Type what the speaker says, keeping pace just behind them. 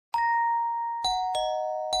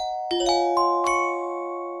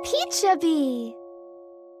Peachabee.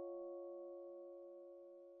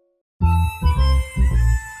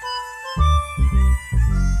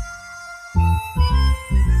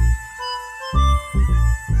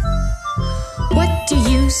 What do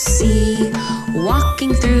you see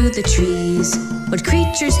walking through the trees? What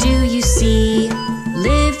creatures do you see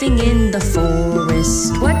living in the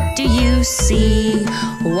forest? What do you see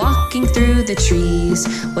walking through the trees?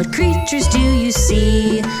 What creatures do you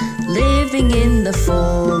see living in the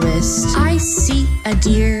forest? I see a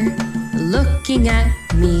deer looking at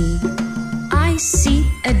me. I see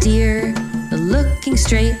a deer looking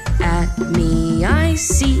straight at me. I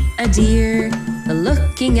see a deer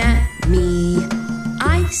looking at me.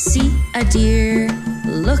 I see a deer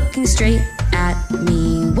looking straight at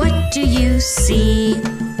me. What do you see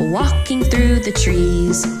walking through the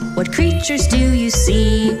trees? What creatures do you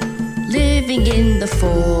see living in the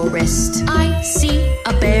forest? I see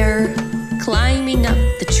a bear climbing up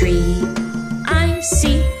the tree. I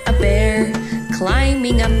see a bear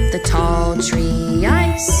climbing up the tall tree.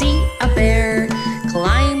 I see a bear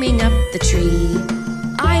climbing up the tree.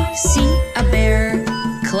 I see a bear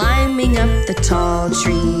climbing up the tall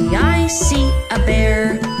tree. I see a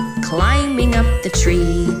bear climbing up the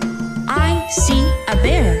tree. I see a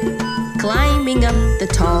bear climbing up the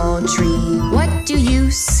tall tree. What do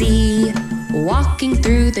you see walking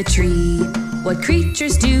through the tree? What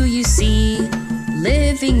creatures do you see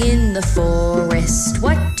living in the forest?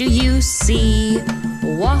 What do you see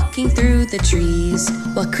walking through the trees?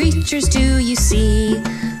 What creatures do you see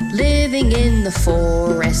living in the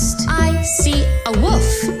forest? I see a wolf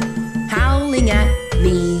howling at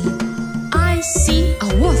me. I see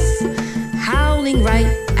a wolf howling right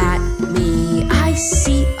at me. I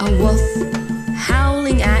see a wolf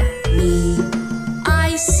howling at me.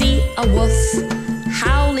 I see a wolf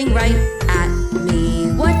howling right at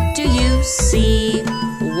me. What do you see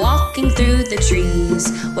walking through the trees?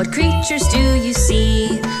 What creatures do you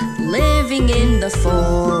see living in the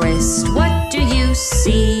forest? What do you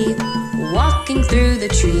see walking through the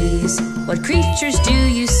trees? What creatures do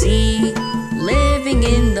you see living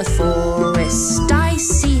in the forest? I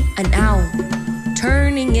see an owl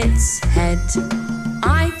turning its head.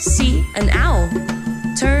 I see an owl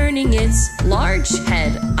turning its large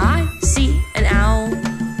head. I see an owl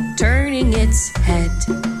turning its head.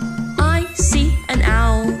 I see an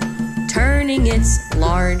owl turning its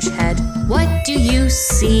large head. What do you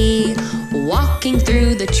see walking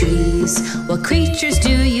through the trees? What creatures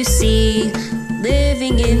do you see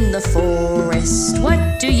living in the forest?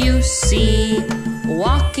 What do you see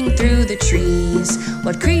walking through the trees?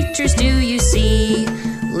 What creatures do you see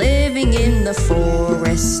living in the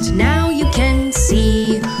forest? Now you can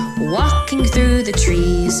see walking through the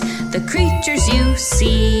trees the creatures you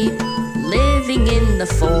see living in the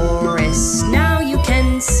forest. Now you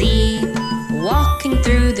can see walking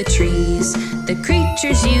through the trees the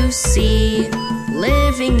creatures you see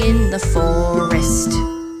living in the forest.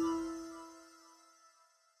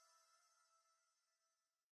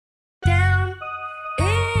 Down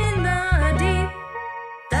in the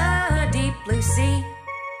deep blue sea,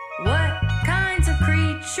 what kinds of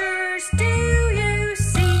creatures do you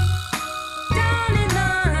see? Down in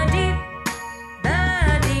the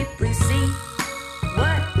deep blue sea,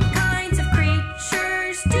 what kinds of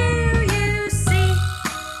creatures do you see?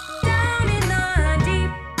 Down in the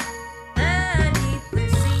deep blue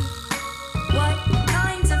sea, what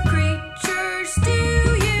kinds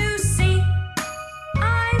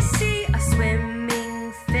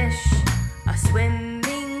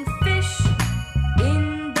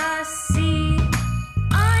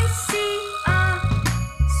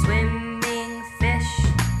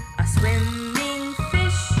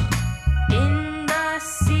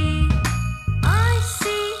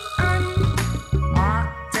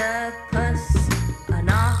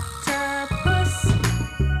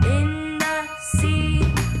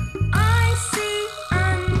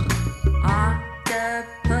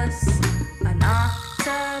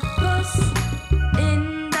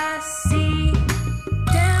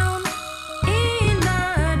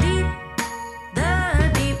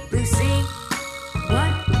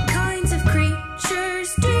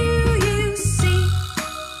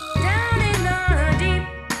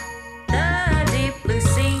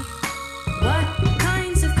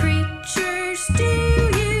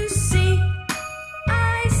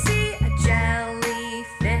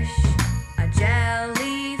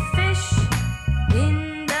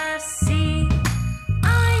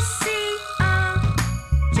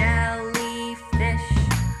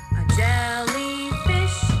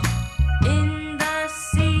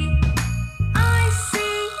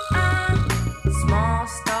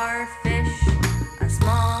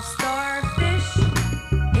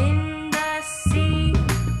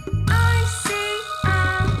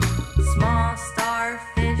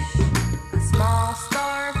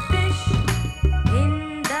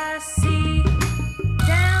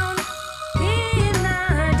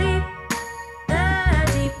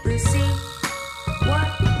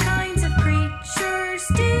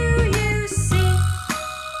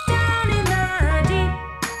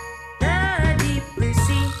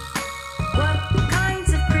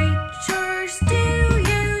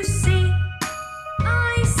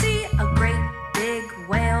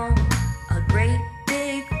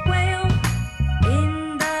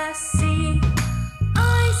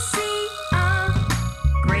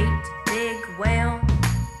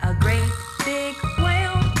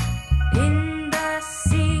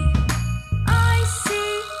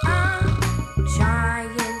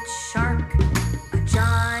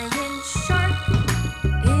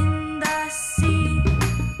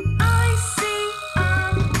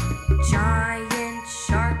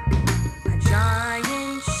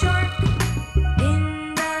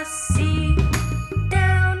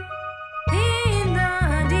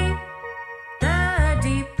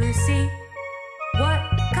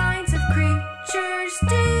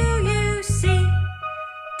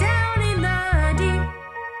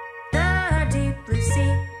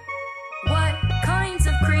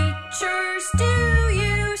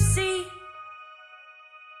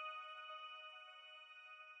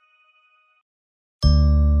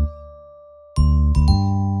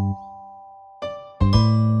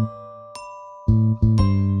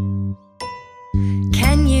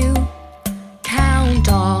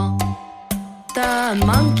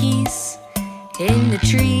in the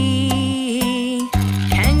tree.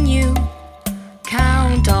 Can you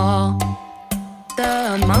count all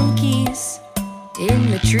the monkeys in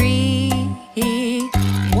the tree?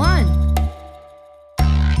 1,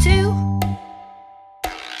 2,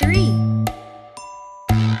 3,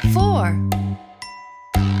 4,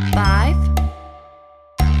 5,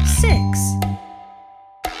 6,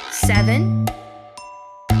 7,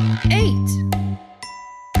 8,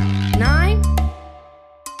 9,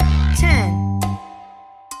 10,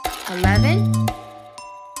 11,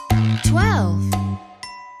 12,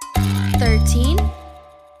 13,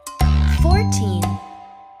 14,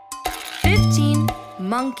 15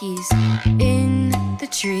 monkeys in the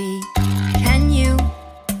tree. Can you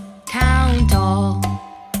count all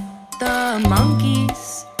the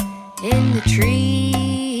monkeys in the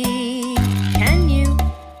tree? Can you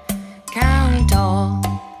count all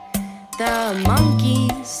the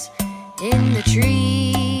monkeys in the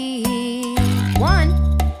tree?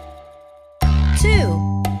 1,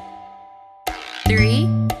 2, 3,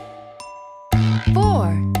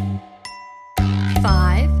 4,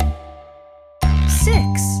 5,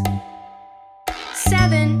 6,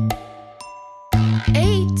 7,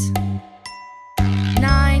 8,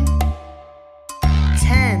 9,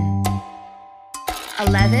 10,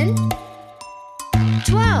 11,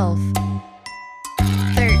 12,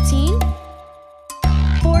 13,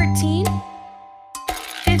 14,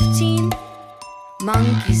 15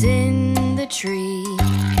 monkeys in the tree.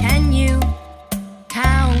 Can you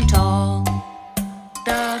count all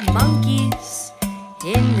the monkeys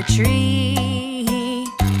in the tree?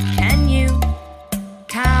 Can you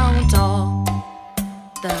count all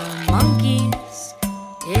the monkeys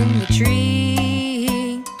in the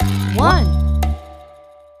tree? 1,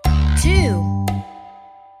 2,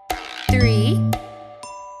 3,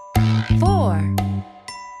 4,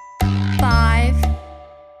 5,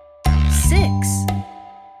 6,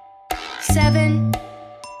 7,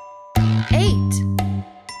 8,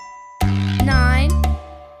 9,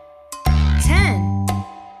 10,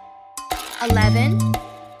 11,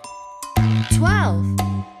 12,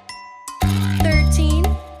 13,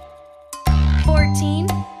 14,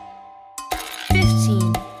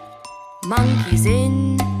 15 monkeys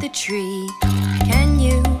in the tree. Can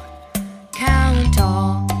you count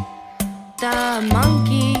all the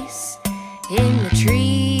monkeys in the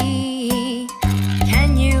tree?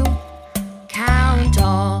 Can you count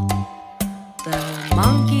all the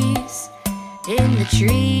monkeys in the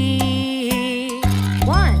tree?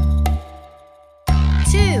 1,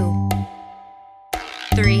 2,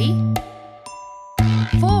 3,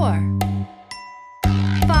 4,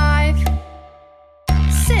 5,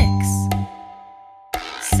 6,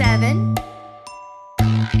 7,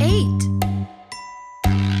 8,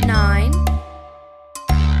 9,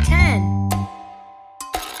 10,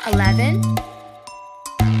 11,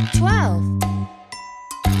 12,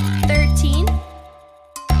 13,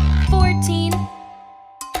 14,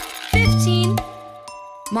 15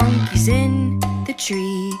 monkeys in the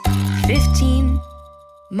tree. 15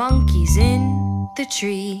 monkeys in the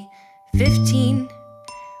tree. 15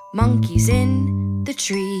 monkeys in the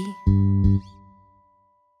tree.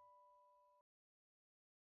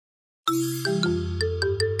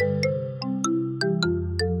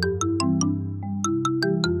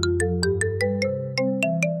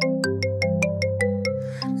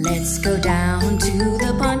 Let's go down to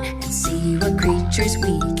the pond and see what creatures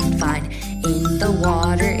we can find. In the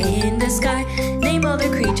water, in the sky, name all the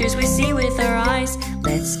creatures we see with our eyes.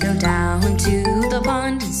 Let's go down to the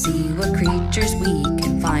pond and see what creatures we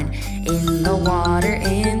can find. In the water,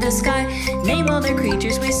 in the sky, name all the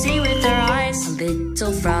creatures we see with our eyes. A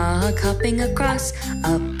little frog hopping across,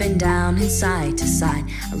 up and down and side to side.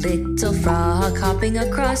 A little frog hopping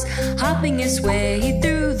across, hopping his way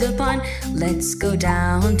through the pond. Let's go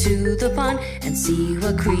down to the pond and see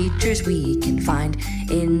what creatures we can find.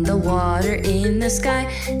 In the water, in the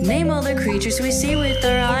sky, name all the creatures we see with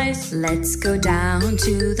our eyes. Let's go down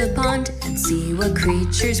to the pond and see what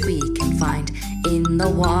creatures we can find. In the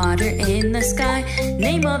water, in the sky,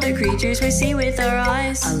 name all the creatures we see with our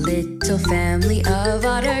eyes. A little family of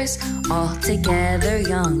otters, all together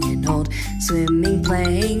young and old, swimming,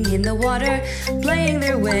 playing in the water, playing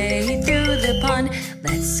their way through the pond.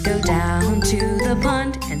 Let's go down to the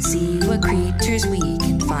pond and see what creatures we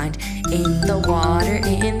can find. In the water,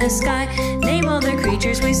 in the sky, name all the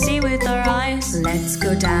creatures we see with our eyes. Let's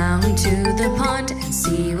go down to the pond and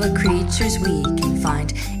see what creatures we can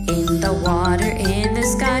find. In the water, in the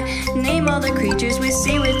sky, name all the creatures we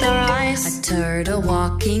see with our eyes. A turtle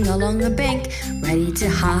walking along the bank, ready to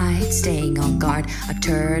hide, staying on guard. A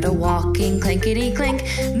turtle walking clinkety-clink,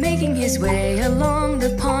 making his way along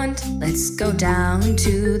the pond. Let's go down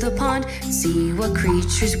to the pond, see what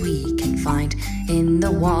creatures we can find. In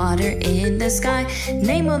the water, in the sky,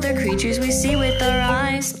 name all the creatures we see with our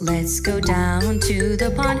eyes. Let's go down to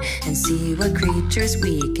the pond and see what creatures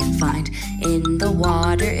we can find. In the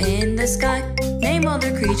water, in the sky, name all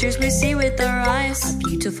the creatures we see with our eyes. A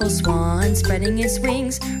beautiful swan spreading its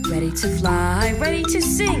wings, ready to fly, ready to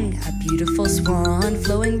sing. A beautiful swan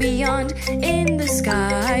flowing beyond, in the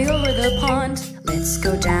sky, over the pond. Let's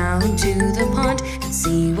go down to the pond and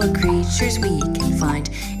see what creatures we can find.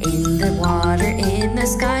 In the water, in the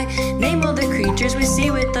sky, name all the creatures we see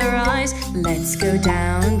with our eyes. Let's go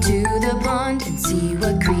down to the pond and see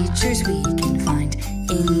what creatures we can find.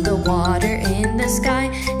 In the water, in the sky,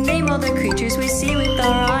 name all the creatures we see with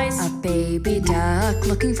our eyes. A baby duck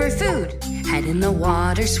looking for food, head in the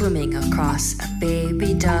water swimming across. A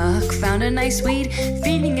baby duck found a nice weed,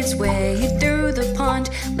 feeding its way through the pond.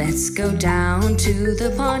 Let's go down to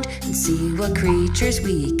the pond and see what creatures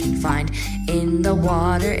we can find. In the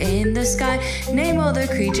water, in the sky, name all the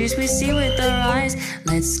creatures we see with our eyes.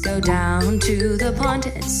 Let's go down to the pond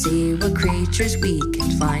and see what creatures we can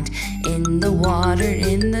find. In the water,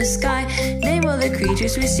 in the sky, name all the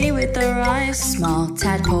creatures we see with our eyes. Small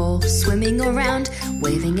tadpole swimming around,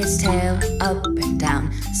 waving its tail up and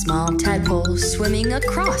down. Small tadpole swimming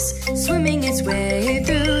across, swimming its way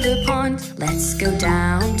through the pond. Let's go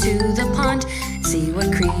down to the pond, see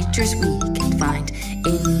what creatures we can find.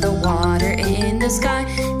 In the water, in the sky,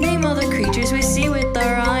 name all the creatures we see with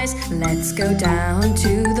our eyes. Let's go down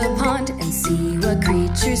to the pond and see what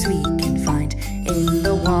creatures we can find. In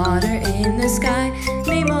the water, in the sky,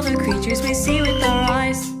 name all the creatures we see with our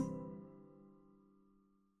eyes.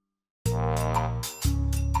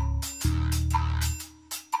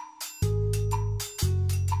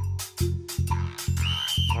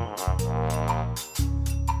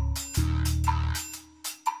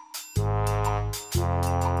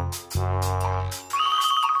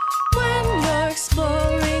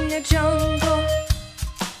 Jungle,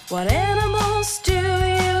 what animals do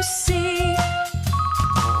you see?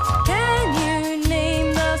 Can you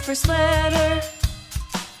name the first letter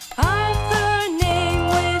of the name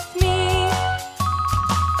with me?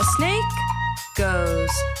 A snake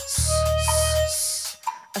goes s.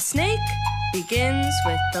 A snake begins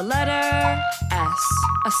with the letter S.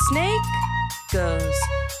 A snake goes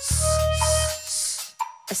s.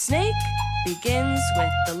 A snake begins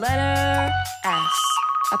with the letter S.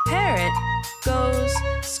 A parrot goes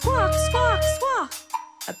squawk, squawk, squawk.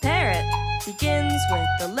 A parrot begins with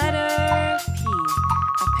the letter P.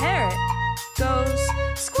 A parrot goes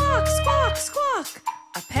squawk, squawk, squawk.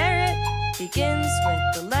 A parrot begins with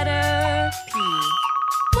the letter P.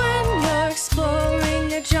 When you're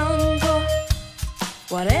exploring a jungle,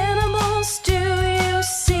 what animals do you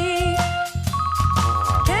see?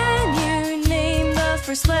 Can you name the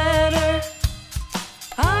first letter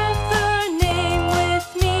of the name with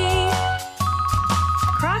me?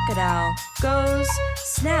 Crocodile goes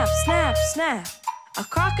snap, snap, snap. A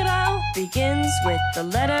crocodile begins with the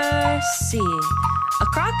letter C. A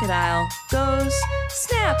crocodile goes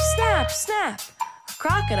snap, snap, snap. A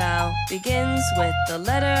crocodile begins with the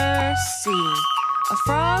letter C. A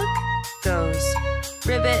frog goes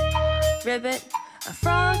ribbit, ribbit. A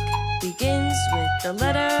frog begins with the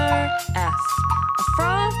letter F. A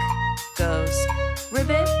frog goes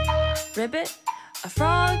ribbit, ribbit. A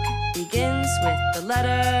frog begins with the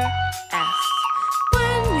letter F.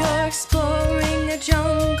 When you're exploring a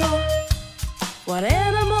jungle, what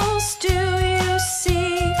animals do you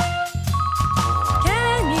see?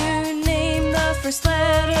 Can you name the first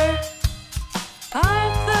letter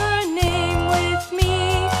of the name with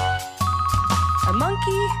me? A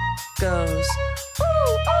monkey goes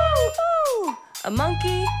ooh, ooh, ooh. A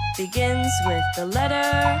monkey begins with the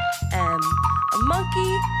letter M. A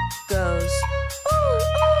monkey goes ooh,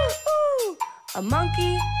 ooh, ooh. A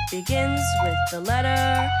monkey begins with the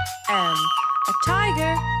letter M. A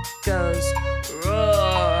tiger goes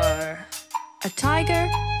roar. A tiger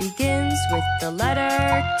begins with the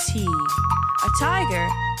letter T. A tiger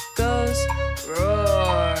goes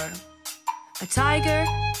roar. A tiger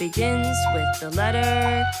begins with the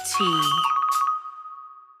letter T.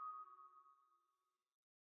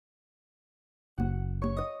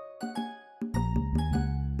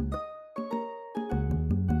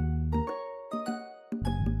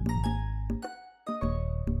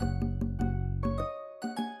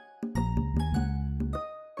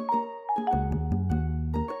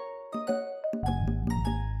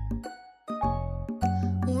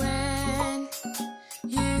 When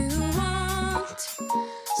you want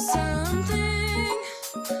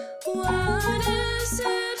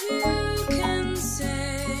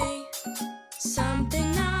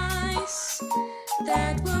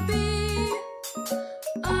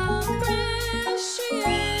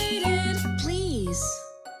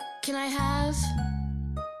Can I have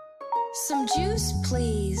some juice,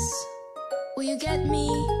 please? Will you get me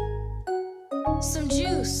some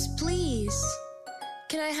juice, please?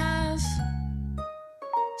 Can I have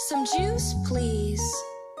some juice, please?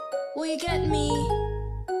 Will you get me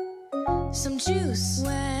some juice?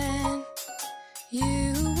 When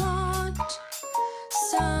you want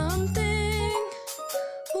something,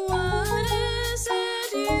 what is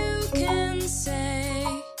it you can say?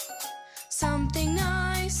 Something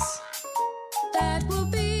nice that will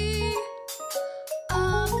be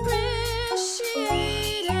appreciated.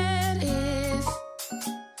 If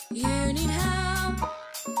you need help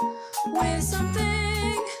with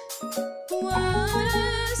something, what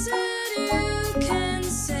is it you can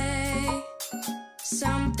say?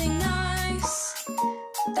 Something nice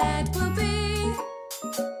that will be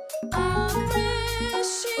appreciated.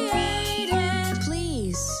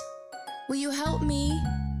 Please, will you help me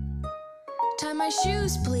tie my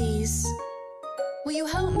shoes, please? Will you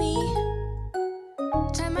help me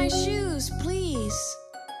tie my shoes, please?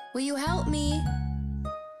 Will you help me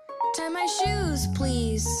tie my shoes,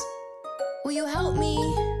 please? Will you help me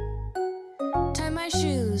tie my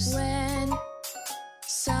shoes? When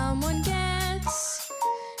someone gets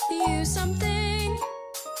you something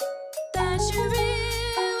that you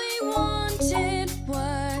really wanted,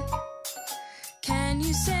 what can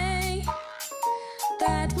you say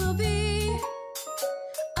that will be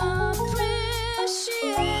appreciated?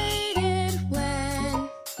 When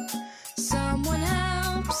someone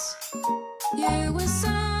helps you with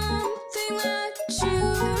something that you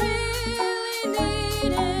really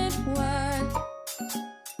needed, what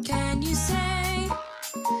can you say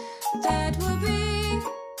that will be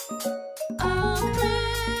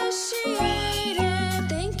appreciated?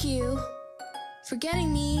 Thank you for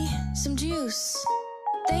getting me some juice.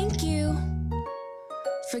 Thank you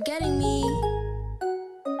for getting me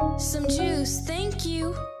some juice. Thank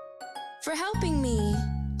you for helping me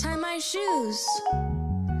tie my shoes.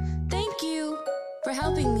 Thank you for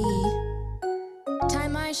helping me tie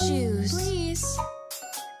my shoes. Please,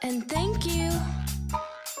 and thank you.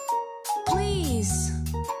 Please,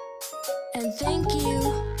 and thank you.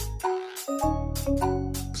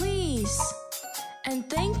 Please, and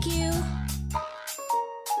thank you.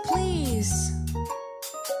 Please,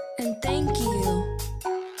 and thank you.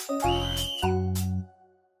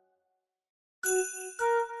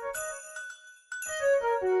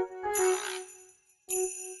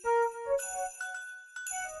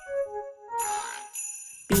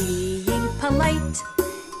 Being polite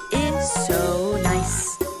is so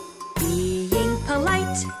nice. Being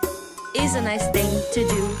polite is a nice thing to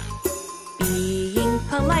do. Being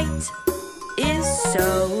polite is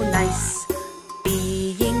so nice.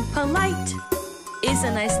 Being polite is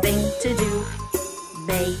a nice thing to do.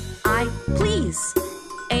 May I please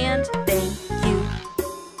and thank you.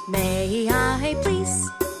 May I please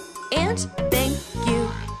and thank you.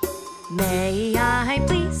 May I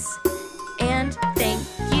please and thank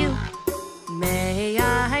you. May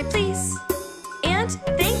I please and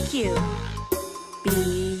thank you.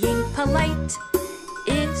 Being polite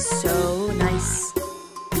is so nice.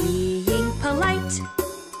 Being polite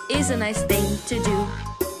is a nice thing to do.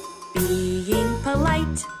 Being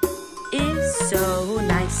polite is so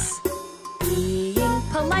nice. Being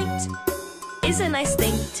polite is a nice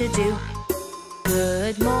thing to do.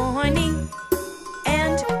 Good morning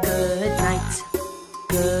and good night.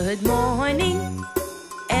 Good morning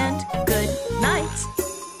and good night.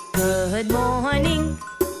 Good morning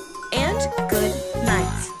and good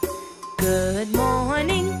night. Good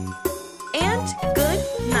morning and good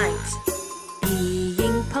night.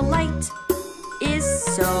 Being polite is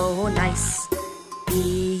so nice.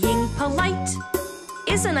 Being polite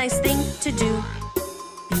is a nice thing to do.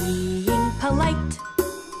 Being polite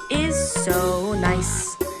is so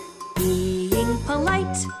nice. Being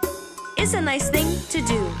polite is a nice thing to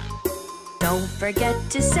do. Don't forget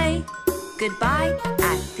to say goodbye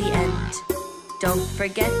at the end. Don't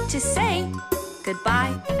forget to say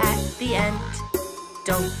goodbye at the end.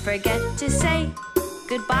 Don't forget to say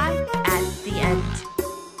goodbye at the end.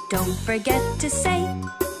 Don't forget to say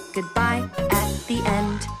goodbye at the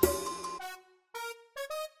end.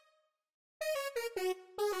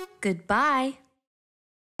 Goodbye.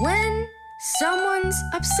 When someone's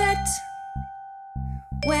upset,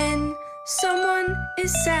 when someone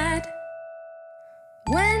is sad,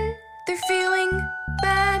 when they're feeling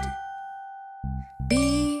bad,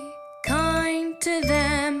 be kind to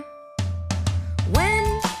them.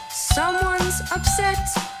 When someone's upset,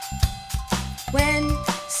 when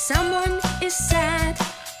someone is sad,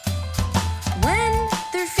 when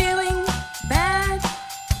they're feeling bad,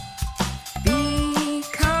 be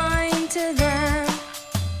kind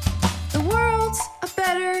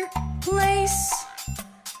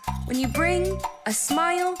a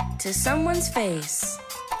smile to someone's face.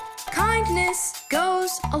 Kindness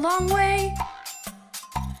goes a long way.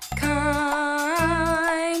 Kindness.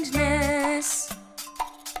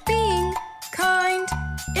 Being kind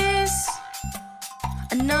is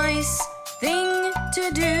a nice thing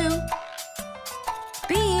to do.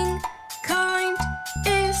 Being kind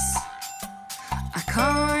is a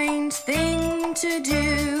kind thing to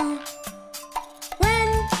do.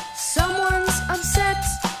 When someone's upset,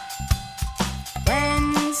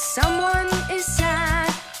 when someone is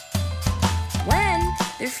sad, when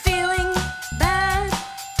they're feeling bad,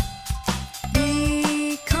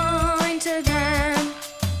 be kind to them.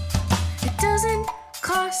 It doesn't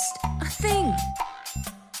cost a thing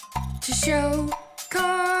to show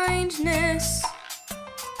kindness.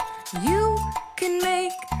 You can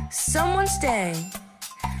make someone's day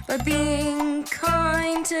by being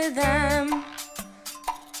kind to them.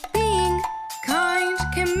 Being kind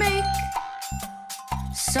can make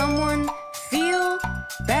someone feel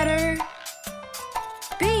better.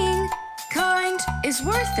 Being kind is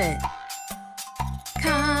worth it.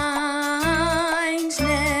 Kindness.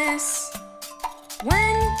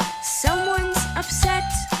 When someone's upset,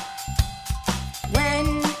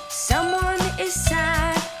 when someone is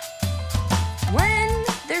sad, when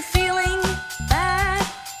they're feeling bad,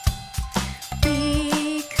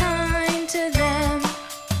 be kind to them.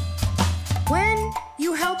 When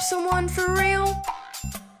you help someone for real,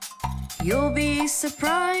 you'll be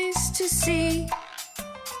surprised to see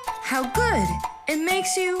how good it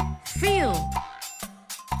makes you feel.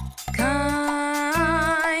 Kindness.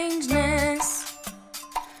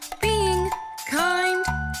 Being kind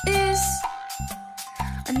is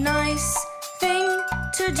a nice thing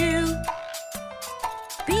to do.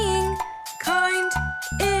 Being kind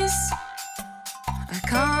is a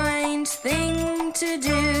kind thing to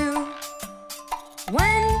do.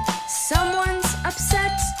 When someone's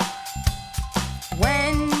upset,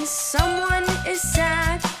 when someone is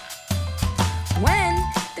sad, when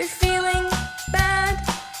they're feeling bad,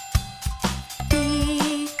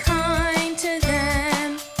 be kind to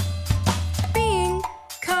them. Being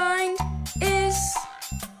kind is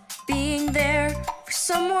being there for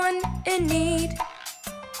someone in need.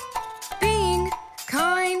 Being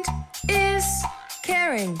kind is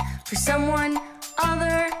caring for someone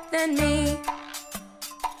other than me.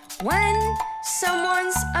 When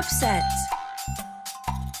someone's upset,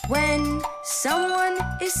 when someone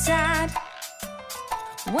is sad,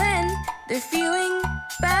 when they're feeling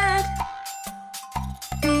bad,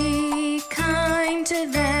 be kind to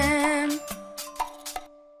them.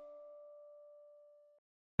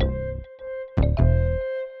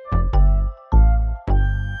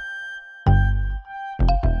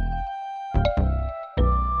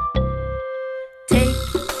 Take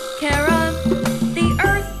care of the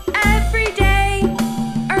earth every day.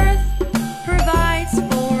 Earth provides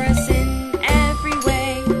for us in every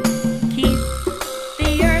way. Keep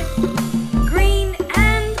the earth green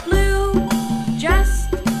and blue,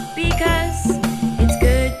 just because it's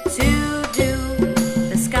good to do.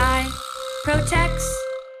 The sky protects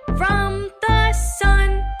from the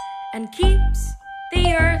sun and keeps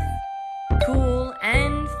the earth cool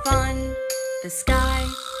and fun. The sky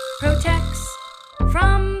protects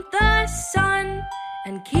from the sun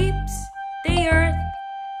and keeps the earth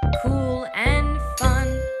cool and fun.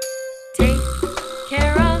 Take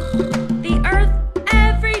care of the earth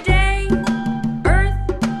every day. Earth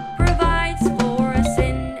provides for us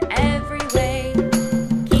in every way.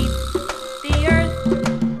 Keep the earth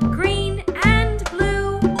green and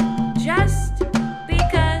blue, just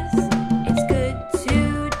because it's good to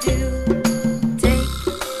do. Take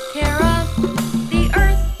care of the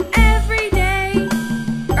earth every day.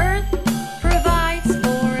 Earth provides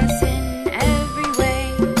for us in every way.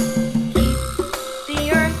 Keep the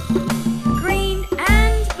earth green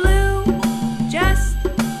and blue, just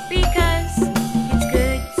because it's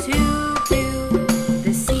good to do.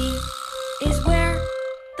 The sea is where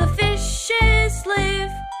the fishes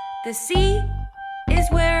live. The sea is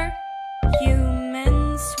where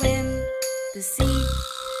humans swim. The sea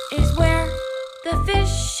is where the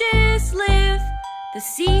fishes live. The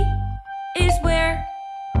sea is where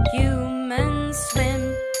humans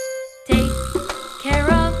swim. Take care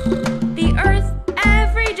of the earth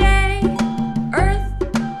every day. Earth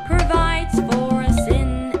provides for us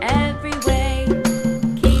in every way.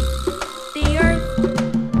 Keep the earth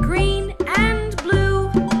green and blue,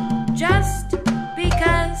 just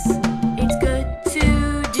because it's good to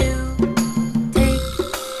do. Take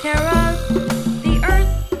care of the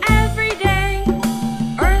earth every day.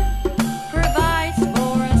 Earth provides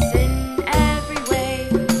for us in every way.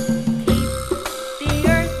 Keep the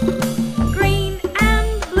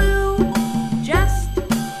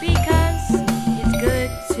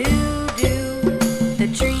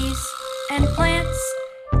and plants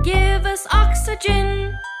give us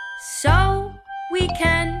oxygen so we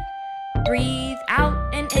can breathe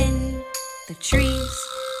out and in. The trees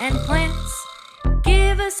and plants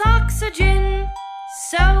give us oxygen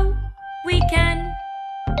so we can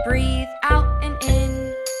breathe out and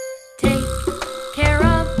in. Take care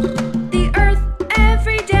of the earth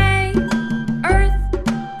every day. Earth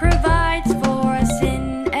provides for us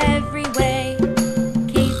in every way.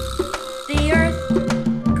 Keep the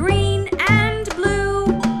earth green and blue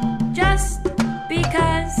just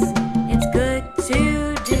because it's good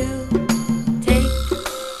to do. Take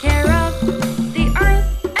care of the earth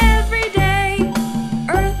every day.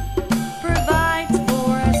 Earth provides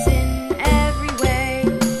for us in every way.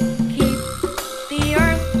 Keep the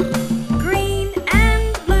earth green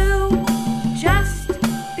and blue just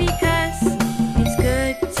because it's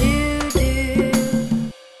good to do.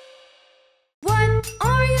 What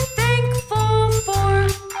are you thankful for?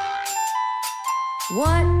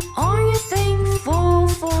 What are you thankful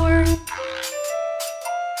for?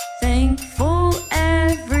 Thankful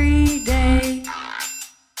every day.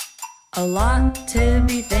 A lot to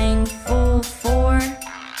be thankful for.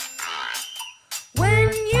 When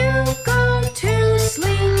you go to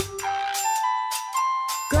sleep,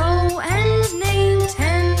 go and name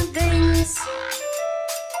 10 things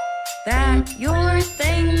that you're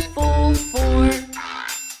thankful for.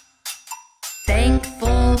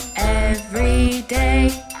 Thankful every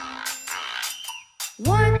day.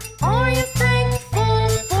 What are you thankful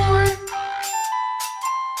for?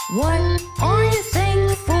 What are you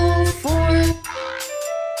thankful for?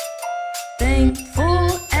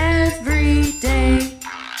 Thankful every day.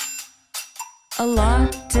 A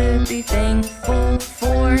lot to be thankful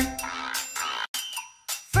for.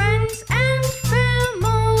 Friends and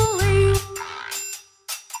family,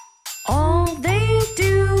 all they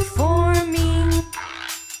do for me,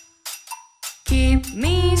 keep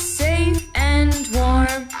me safe and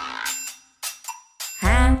warm.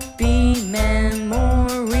 Happy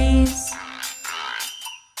memories.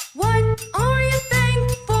 What are you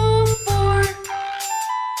thankful for?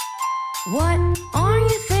 What are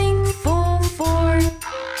you thankful for?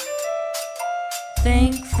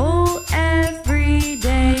 Thankful every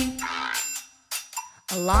day.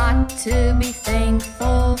 A lot to be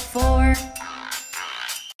thankful for.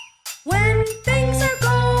 When things are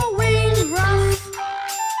going rough,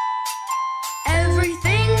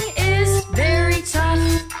 everything is very tough.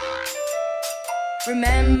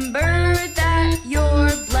 Remember that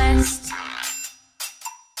you're blessed.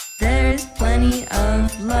 There's plenty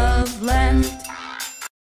of love left.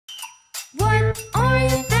 What are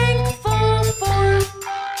you thankful for?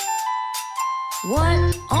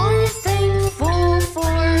 What are you thankful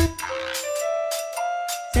for?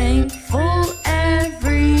 Thankful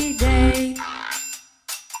every day.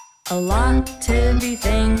 A lot to be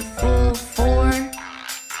thankful for.